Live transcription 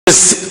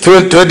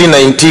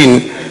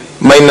2019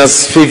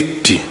 minus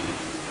 50.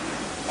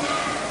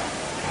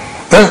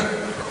 Huh?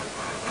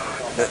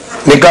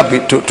 Ni ngapi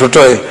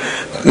tutoe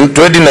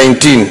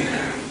 2019?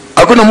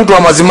 Hakuna mtu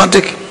wa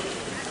Mazematics.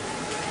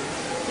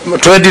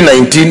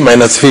 2019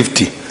 minus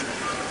 50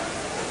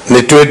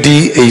 ni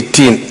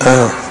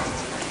 2018.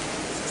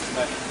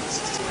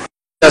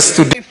 Just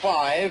to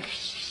 5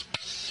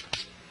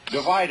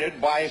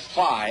 divided by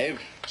 5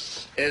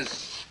 is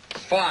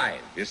 5.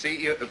 You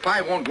see,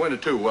 5 won't go into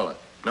 2, will it?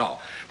 No.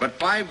 But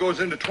 5 goes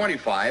into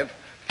 25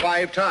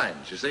 5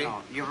 times, you see?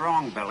 No, you're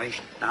wrong, Billy.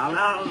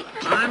 Now,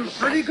 I'm a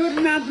pretty good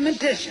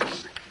mathematician.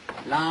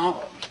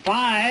 Now,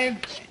 5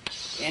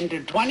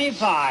 into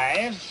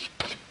 25,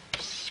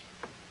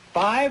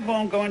 5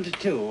 won't go into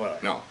 2, will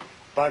it? No.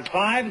 But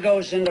 5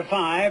 goes into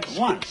 5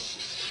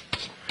 once.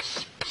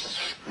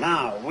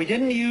 Now, we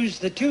didn't use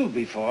the 2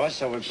 before,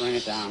 so we bring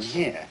it down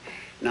here.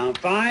 Now,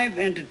 5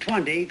 into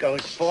 20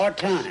 goes 4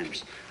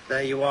 times.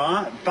 There you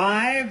are.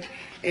 5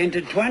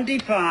 into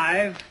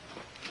 25,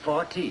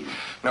 14.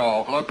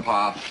 No, look,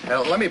 Pa.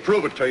 Let me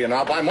prove it to you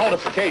now by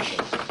multiplication.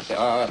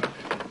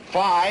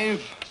 5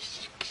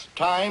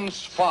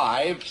 times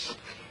 5.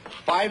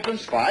 5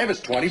 times 5 is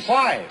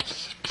 25.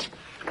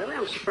 Really,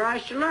 I'm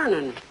surprised you're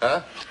learning.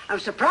 Huh? I'm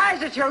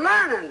surprised that you're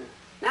learning.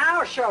 Now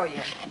I'll show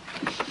you.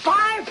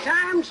 5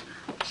 times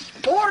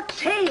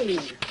 14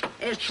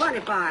 is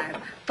 25.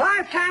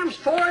 5 times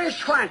 4 is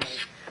 20.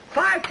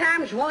 5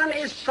 times 1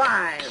 is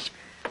 5.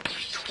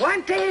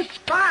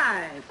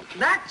 25.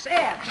 That's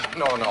it.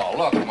 No,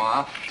 look,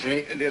 Ma.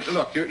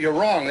 Look, you're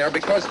wrong there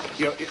because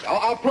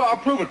I'll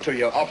prove it to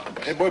you.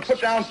 We'll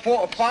put down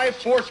 5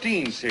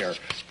 14s here.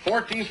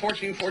 14.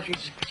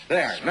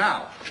 There.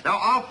 Now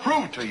I'll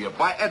prove to you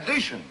by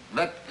addition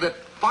that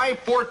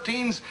 5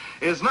 14s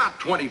is not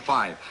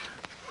 25.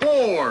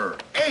 4,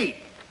 8,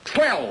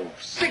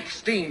 12,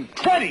 16,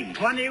 20.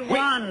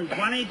 21,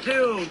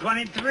 22,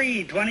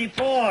 23,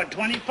 24,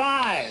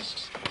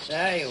 25.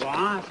 There you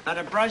are.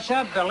 Better brush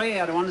up, Billy.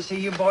 I don't want to see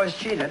you boys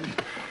cheated.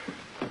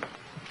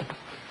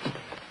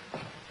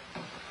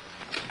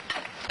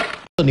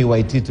 Anthony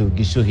Waititu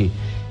Gishuhi.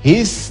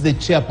 He's the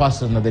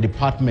chairperson of the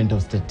Department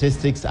of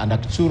Statistics and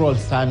Actuarial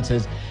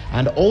Sciences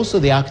and also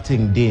the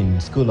acting dean,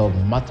 School of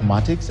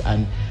Mathematics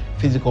and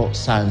Physical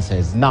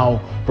Sciences. Now,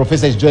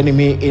 Professor is joining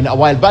me in a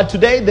while. But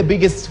today, the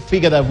biggest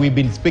figure that we've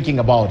been speaking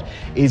about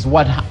is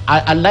what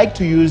I like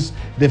to use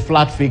the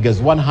flat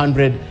figures,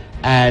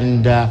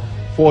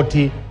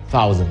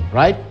 140,000,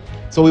 right?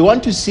 So we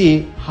want to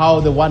see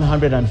how the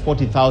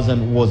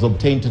 140,000 was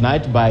obtained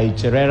tonight by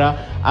Cherera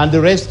and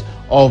the rest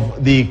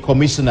of the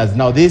commissioners.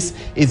 Now, this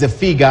is a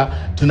figure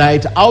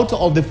tonight out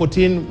of the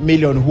 14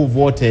 million who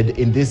voted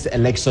in this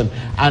election.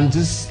 And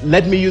just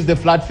let me use the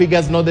flat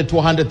figures, not the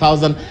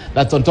 200,000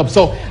 that's on top.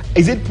 So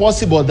is it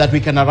possible that we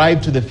can arrive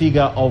to the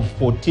figure of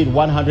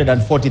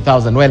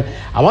 140,000? Well,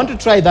 I want to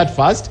try that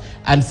first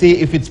and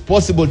see if it's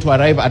possible to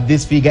arrive at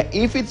this figure.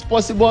 If it's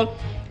possible,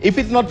 if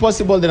it's not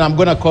possible, then I'm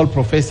going to call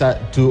Professor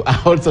to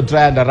also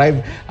try and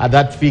arrive at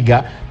that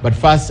figure. But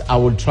first, I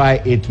will try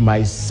it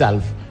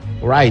myself.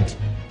 Right.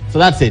 So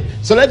that's it.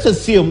 So let's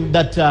assume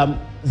that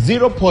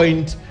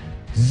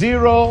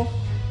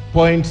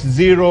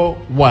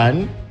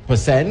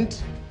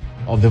 0.01%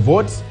 of the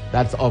votes,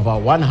 that's over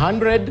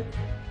 100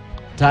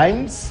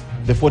 times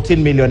the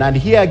 14 million. And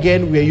here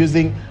again, we are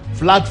using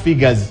flat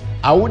figures.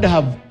 I would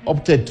have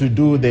opted to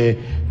do the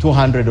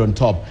 200 on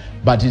top,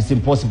 but it's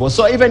impossible.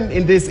 So even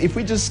in this, if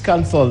we just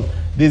cancel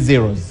these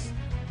zeros,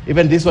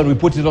 even this one, we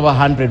put it over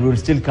 100, we'll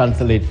still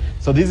cancel it.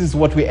 So this is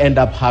what we end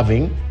up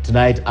having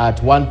tonight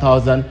at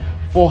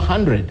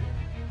 1,400.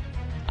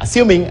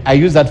 Assuming I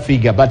use that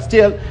figure, but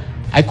still,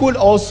 I could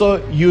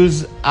also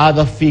use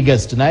other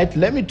figures tonight.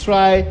 Let me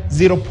try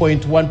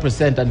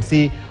 0.1% and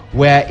see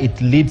where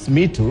it leads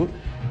me to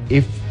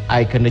if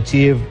I can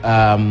achieve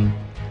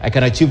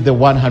the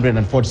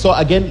 140. So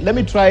again, let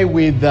me try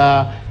with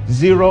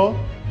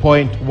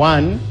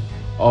 0.1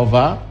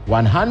 over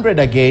 100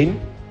 again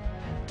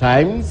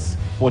times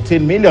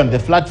 14 million. The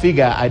flat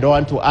figure, I don't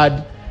want to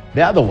add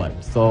the other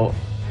one. So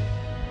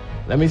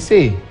let me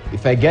see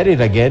if I get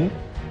it again.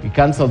 We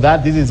cancel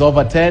that. This is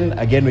over 10.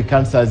 Again, we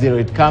cancel 0.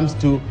 It comes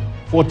to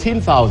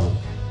 14,000.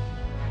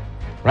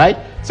 Right?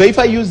 So if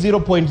I use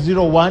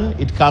 0.01,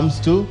 it comes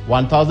to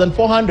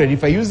 1,400.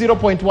 If I use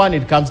 0.1,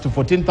 it comes to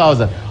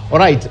 14,000. All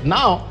right.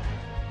 Now,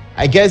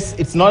 I guess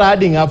it's not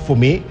adding up for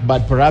me,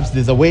 but perhaps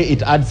there's a way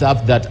it adds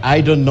up that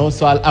I don't know.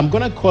 So I'm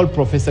going to call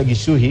Professor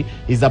Gishuhi.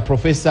 He's a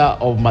professor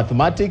of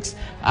mathematics,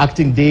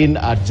 acting dean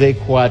at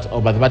JKUAT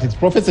of mathematics.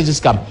 Professor,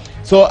 just come.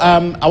 So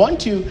I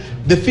want you,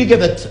 the figure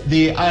that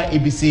the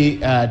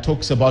IEBC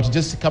talks about,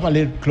 just come a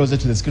little closer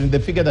to the screen. The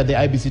figure that the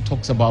IEBC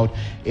talks about,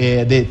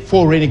 the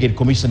 4 renegade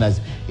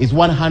commissioners, is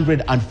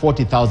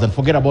 140,000.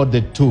 Forget about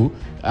the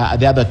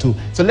other two.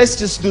 So let's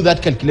just do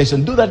that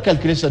calculation. Do that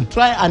calculation.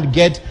 Try and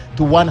get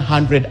to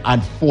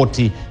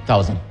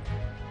 140,000.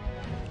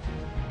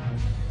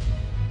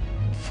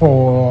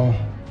 For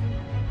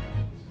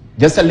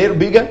just a little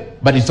bigger,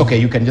 but it's okay.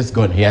 You can just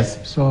go on. Yes.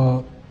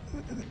 So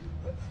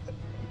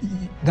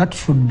That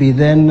should be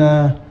then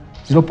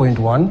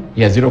 0.1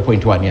 Yeah,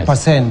 0.1, yes.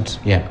 percent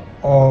Yeah.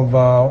 of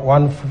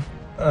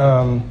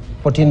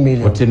 14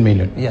 million. 14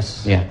 million.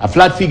 Yes. Yeah. A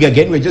flat figure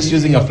again. We're just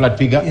using a flat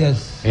figure.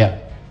 Yes. Yeah.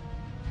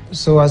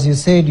 So as you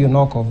said, you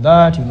knock off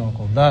that, you knock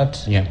off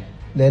that. Yeah.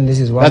 Then this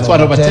is 1 That's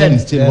 1 over 10,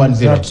 still 1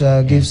 0.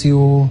 That gives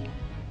you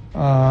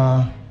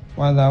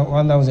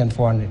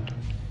 1,400.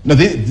 No,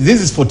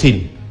 this is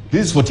 14.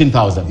 This is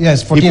 14,000.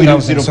 Yes, If we do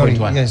 14,000. Sorry.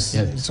 0.1. Yes.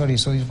 Yes. Sorry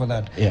for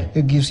that. Yeah.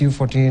 It gives you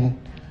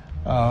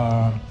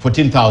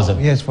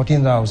 14,000. Yes,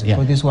 14,000. Yeah.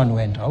 So this one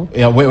went out.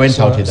 Yeah, we went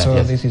out with that. So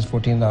yes. this is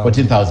 14,000.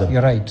 14,000.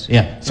 You're right.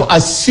 Yeah. So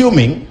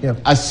assuming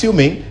Yep.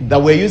 that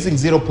we're using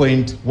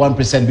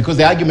 0.1%, because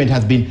the argument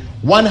has been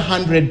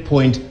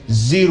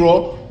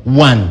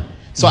 100.01.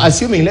 So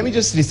assuming, let me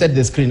just reset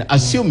the screen,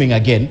 assuming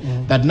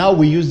again that now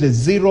we use the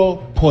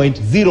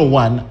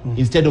 0.01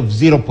 instead of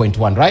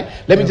 0.1, right?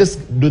 Let me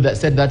just do that,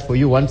 set that for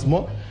you once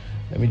more.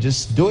 Let me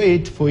just do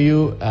it for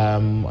you.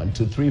 1,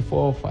 2, 3,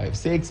 4, 5,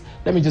 6.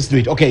 Let me just do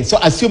it. Okay, so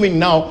assuming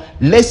now,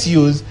 let's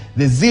use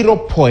the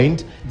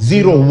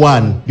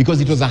 0.01 because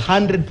it was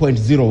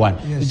 100.01.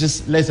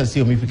 Yes. Let's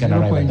assume if we can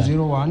arrive at that.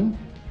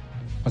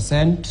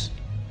 0.01%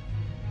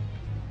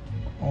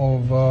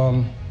 of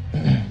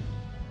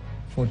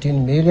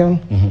 14 million.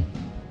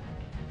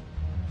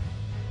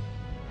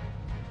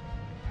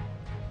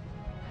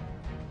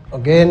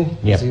 Again,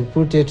 Yep. as you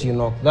put it, you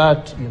knock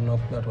that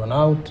one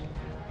out.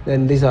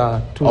 Then these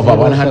are 2 Over zeros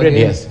 100, again.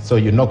 yes. So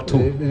you knock 2.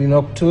 You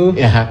knock 2.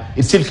 Yeah,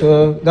 it's still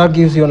So that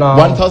gives you now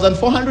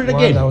 1,400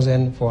 again.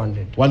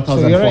 1,400.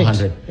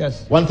 1,400.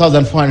 Yes.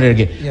 1,400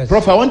 again. Yes.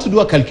 Prof, I want to do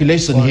a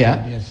calculation here.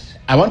 Yes.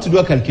 I want to do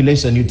a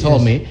calculation. You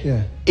told me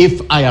Yeah.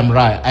 if I am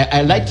right.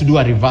 I like to do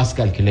a reverse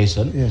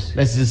calculation. Yes.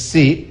 Let's just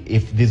see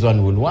if this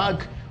one will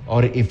work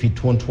or if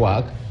it won't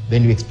work.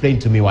 Then you explain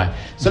to me why.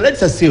 So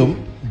let's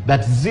assume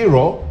that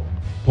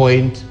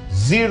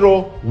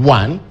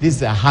 0.01, this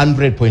is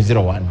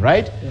 100.01,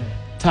 right? Yeah.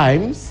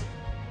 Times,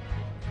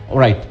 all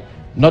right,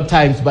 not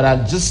times, but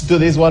I'll just do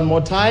this one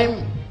more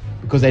time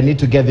because I need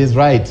to get this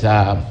right.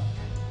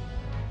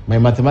 My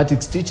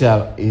mathematics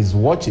teacher is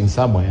watching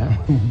somewhere,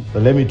 so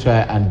let me try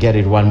and get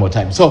it one more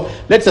time. So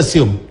let's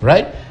assume,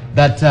 right,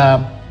 that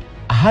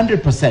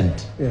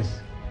 100% Yes.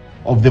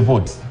 of the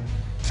votes,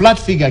 flat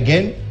figure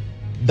again,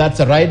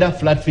 that's a rider,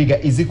 flat figure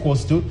is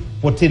equals to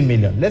 14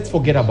 million. Let's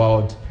forget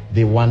about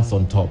the ones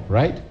on top,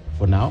 right,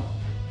 for now,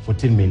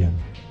 14 million,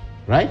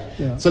 right?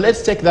 Yeah. So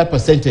let's take that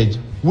percentage,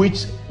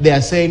 which they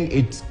are saying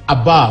it's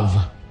above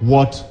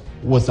what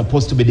was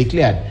supposed to be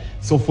declared.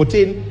 So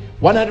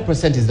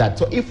 100% is that.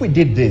 So if we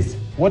did this,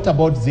 what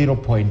about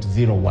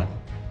 0.01?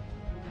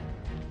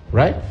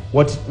 Right?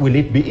 What will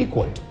it be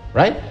equal to?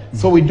 Right?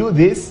 So we do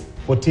this,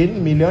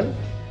 14 million,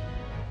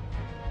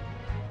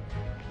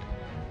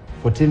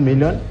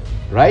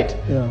 right?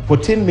 Yeah.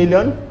 14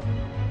 million,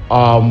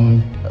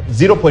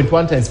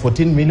 0.1 times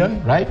 14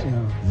 million, right?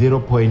 Yeah.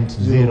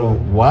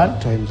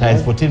 0.01 times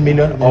that. 14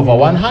 million over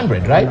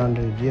 100, right?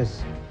 100,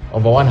 yes.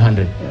 Over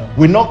 100. Yeah.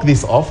 We knock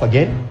this off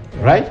again,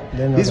 right?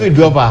 Then This another will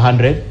be over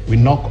 100. We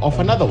knock off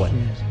another one.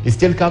 Yes. It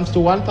still comes to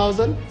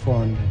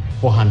 1,400.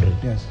 400.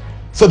 Yes.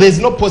 So there's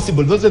no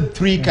possible. Those are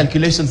 3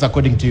 calculations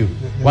according to you.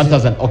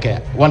 1,000.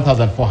 Okay,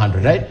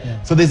 1,400, right?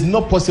 Yeah. So there's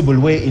no possible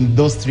way in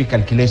those 3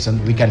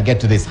 calculations we can get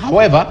to this.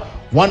 However,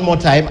 one more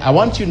time, I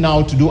want you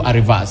now to do a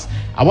reverse.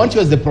 I want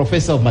you as the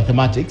professor of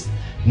mathematics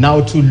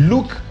now to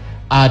look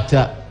at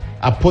a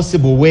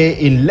possible way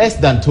in less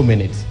than 2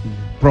 minutes.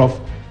 Prof,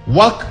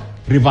 work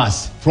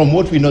reverse from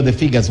what we know the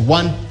figures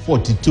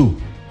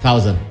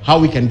 142,000. How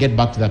we can get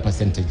back to that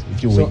percentage,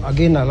 if you will. So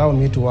again, allow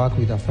me to work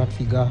with a flat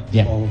figure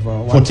Yeah. of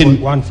 14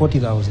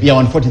 140,000. Yeah,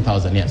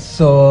 140,000, yes.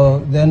 So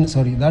then,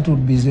 sorry, that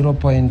would be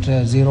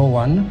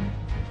 0.01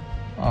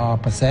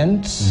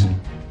 percent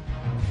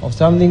of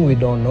something we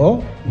don't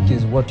know, which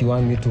is what you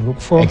want me to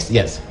look for.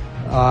 Yes.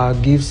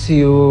 Gives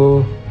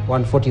you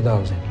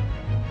 140,000.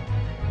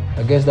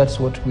 I guess that's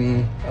what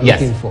we are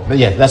Yes. looking for.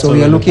 Yes, that's so what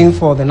we we're are looking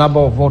for the number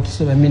of votes,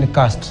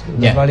 cast,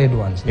 the Yeah. valid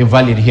ones.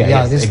 Invalid here,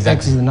 Yeah, yes, this exactly.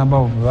 X is the number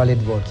of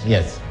valid votes.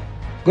 Yes.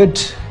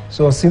 Good.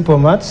 So simple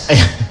maths.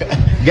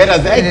 Get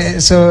us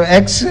X. So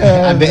X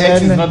And the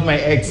X is then not my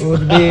X.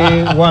 would be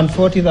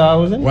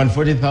 140,000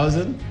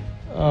 140,000.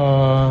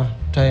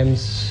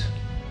 times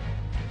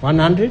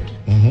 100.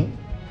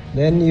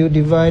 Then you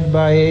divide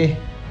by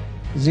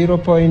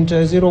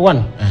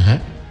 0.01.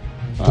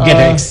 To get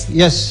X.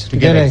 Yes, To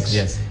get X.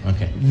 Yes.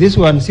 Okay. This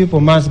one, simple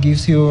maths,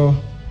 gives you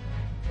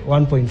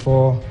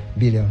 1.4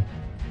 billion.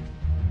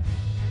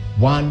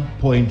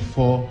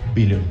 1.4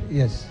 billion.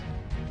 Yes.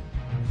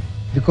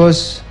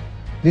 Because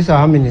these are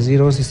how many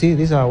zeros? You see,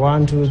 these are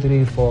 1, 2,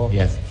 3, 4,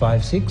 Yes.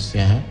 5, 6.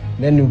 Yeah.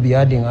 Then you'll be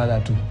adding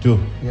other 2. 2.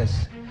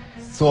 Yes.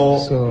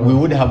 So we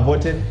would have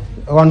voted.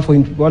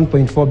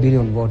 1.4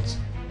 billion votes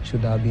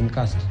should have been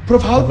cast.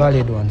 Prof, how? The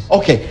valid ones.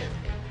 Okay.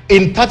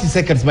 In 30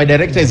 seconds, my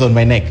director is on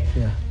my neck.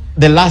 Yeah.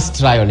 The last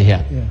trial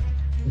here. Yeah.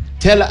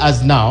 Tell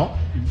us now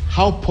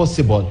how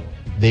possible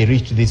they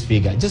reached this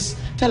figure. Just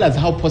tell us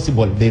how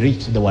possible they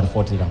reached the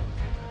 140 now.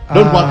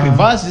 Don't work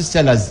reverse. Just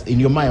tell us in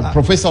your mind,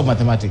 professor of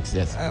mathematics.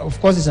 Yes.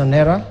 Of course, it's an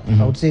error.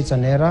 I would say it's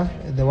an error.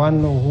 The one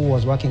who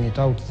was working it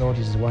out thought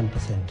it's 1%.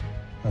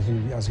 As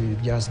we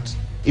just.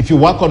 If you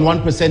work on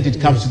 1%,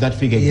 it comes to that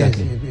figure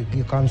exactly. Yes,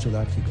 it comes to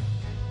that figure.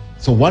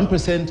 So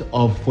 1%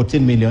 of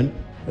 14 million.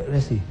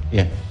 Let's see.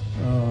 Yeah.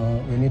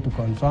 We need to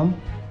confirm.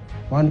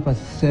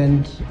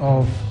 1%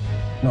 of.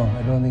 No,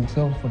 I don't think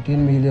so.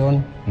 14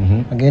 million.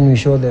 Again, we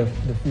show the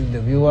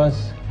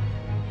viewers.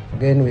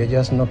 Again, we are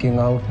just knocking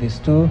out these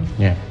two.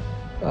 Yeah.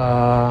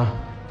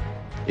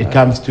 It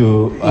comes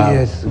to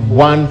yes.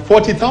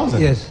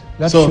 140,000. Yes.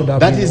 So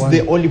that is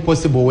the only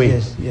possible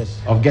way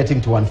of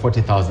getting to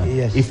 140,000.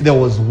 Yes. If there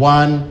was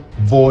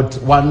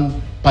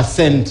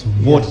 1%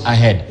 vote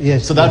ahead.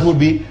 Yes. So that would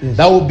be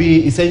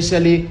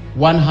essentially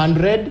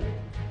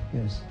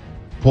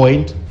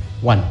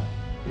 100.1.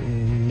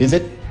 Is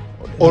it?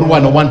 Or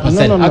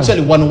 101%? No.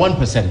 Actually,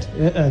 101%.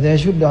 There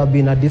should have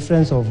been a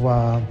difference of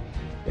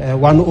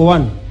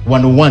 101.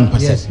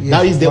 101%. Yes,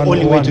 that is the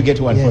only way to get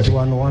to 140. Yes,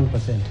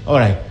 101%. All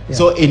right. Yeah.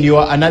 So in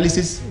your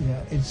analysis,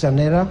 it's an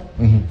error,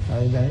 and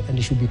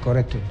it should be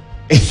corrected.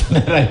 It's an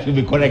error. It should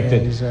be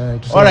corrected.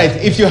 All right.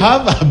 If you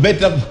have a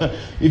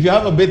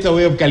better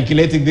way of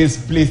calculating this,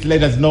 please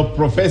let us know.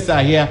 Professor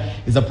here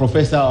is a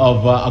professor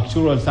of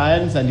actuarial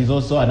science, and he's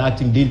also an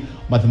acting dean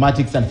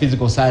mathematics and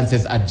physical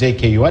sciences at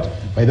JKU.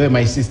 By the way,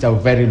 my sister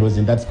Very was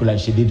in that school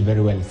and she did very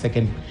well.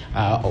 Second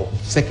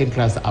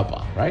class upper,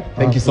 right?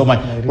 Thank you so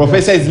much.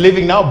 Professor is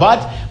leaving now,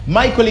 but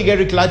my colleague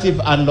Eric Latif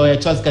and lawyer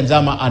Charles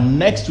Kanjama are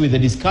next with the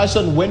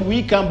discussion when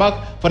we come back.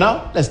 For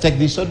now, let's take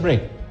this short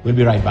break. We'll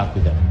be right back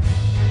with them.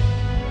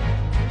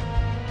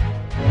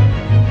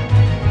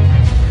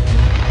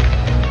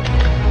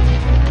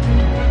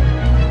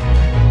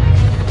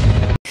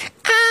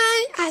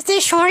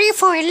 Sorry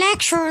for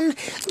election.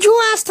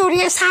 Jua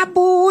story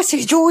sabu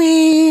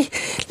sijui.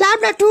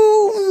 Labda tu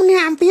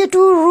niambie tu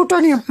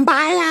Ruto ni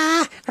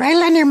mbaya,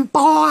 Raila ni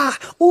mpoa.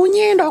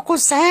 Unyi ndo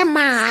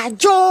kusema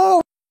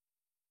jo.